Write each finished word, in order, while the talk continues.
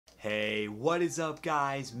Hey, what is up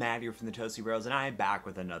guys? Matt here from the Toasty Bros and I am back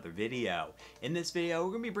with another video. In this video,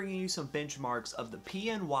 we're going to be bringing you some benchmarks of the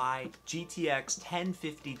PNY GTX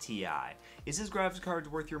 1050 Ti. Is this graphics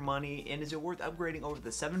card worth your money, and is it worth upgrading over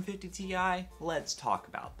the 750 Ti? Let's talk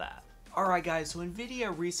about that. Alright guys, so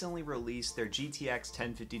Nvidia recently released their GTX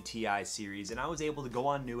 1050 Ti series, and I was able to go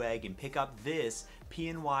on Newegg and pick up this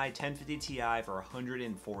PNY 1050 Ti for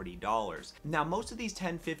 $140. Now most of these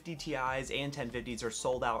 1050 Ti's and 1050s are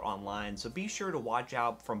sold out online, so be sure to watch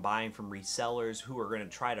out from buying from resellers who are going to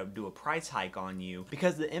try to do a price hike on you,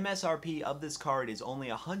 because the MSRP of this card is only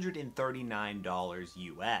 $139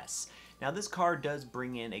 US. Now this card does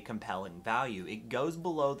bring in a compelling value. It goes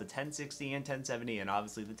below the 1060 and 1070 and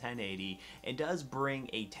obviously the 1080, and does bring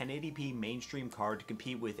a 1080p mainstream card to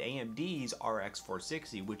compete with AMD's RX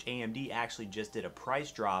 460, which AMD actually just did a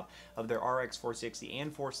price drop of their RX 460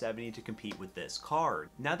 and 470 to compete with this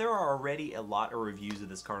card. Now there are already a lot of reviews of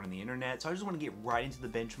this card on the internet, so I just want to get right into the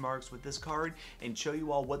benchmarks with this card and show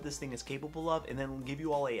you all what this thing is capable of, and then give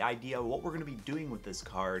you all an idea of what we're going to be doing with this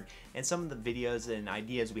card and some of the videos and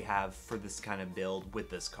ideas we have for this kind of build with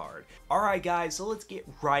this card. Alright guys, so let's get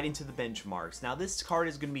right into the benchmarks. Now this card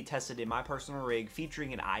is going to be tested in my personal rig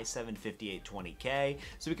featuring an i7-5820K,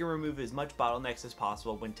 so we can remove as much bottlenecks as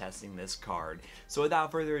possible when testing this card. So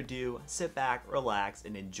without further ado, sit back, relax,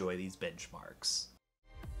 and enjoy these benchmarks.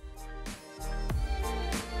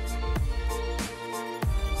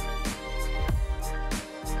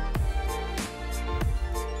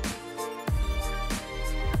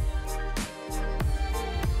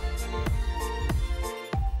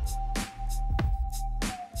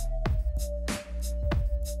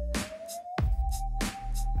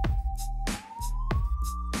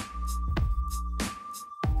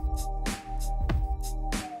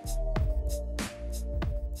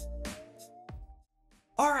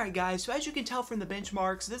 Alright guys, so as you can tell from the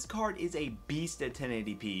benchmarks, this card is a beast at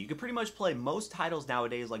 1080p. You can pretty much play most titles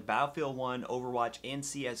nowadays like Battlefield 1, Overwatch, and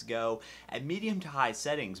CSGO at medium to high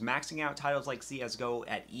settings, maxing out titles like CSGO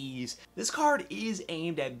at ease. This card is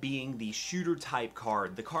aimed at being the shooter type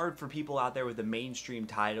card, the card for people out there with the mainstream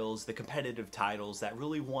titles, the competitive titles that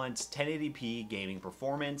really want 1080p gaming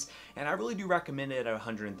performance, and I really do recommend it at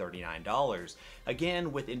 $139.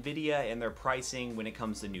 Again, with Nvidia and their pricing when it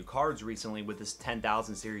comes to new cards recently with this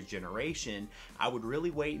 10,000 series generation, I would really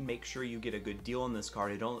wait and make sure you get a good deal on this card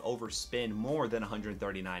and don't overspend more than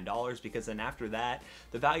 $139, because then after that,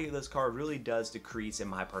 the value of this card really does decrease in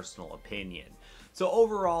my personal opinion. So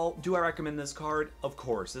overall, do I recommend this card? Of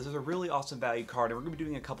course. This is a really awesome value card, and we're going to be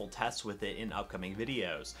doing a couple tests with it in upcoming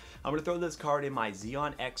videos. I'm going to throw this card in my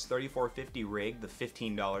Xeon X3450 rig, the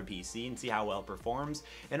 $15 PC, and see how well it performs.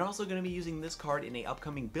 And also going to be using this card in an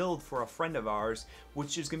upcoming build for a friend of ours,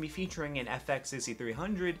 which is going to be featuring an FX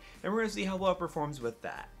 6300, and we're going to see how well it performs with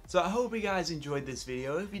that. So I hope you guys enjoyed this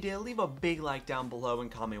video. If you did, leave a big like down below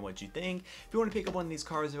and comment what you think. If you want to pick up one of these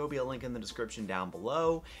cards, there will be a link in the description down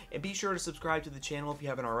below. And be sure to subscribe to the channel if you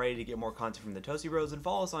haven't already to get more content from the Toasty Bros, and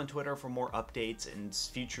follow us on Twitter for more updates and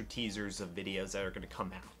future teasers of videos that are going to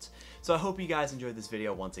come out. So I hope you guys enjoyed this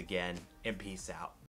video once again, and peace out.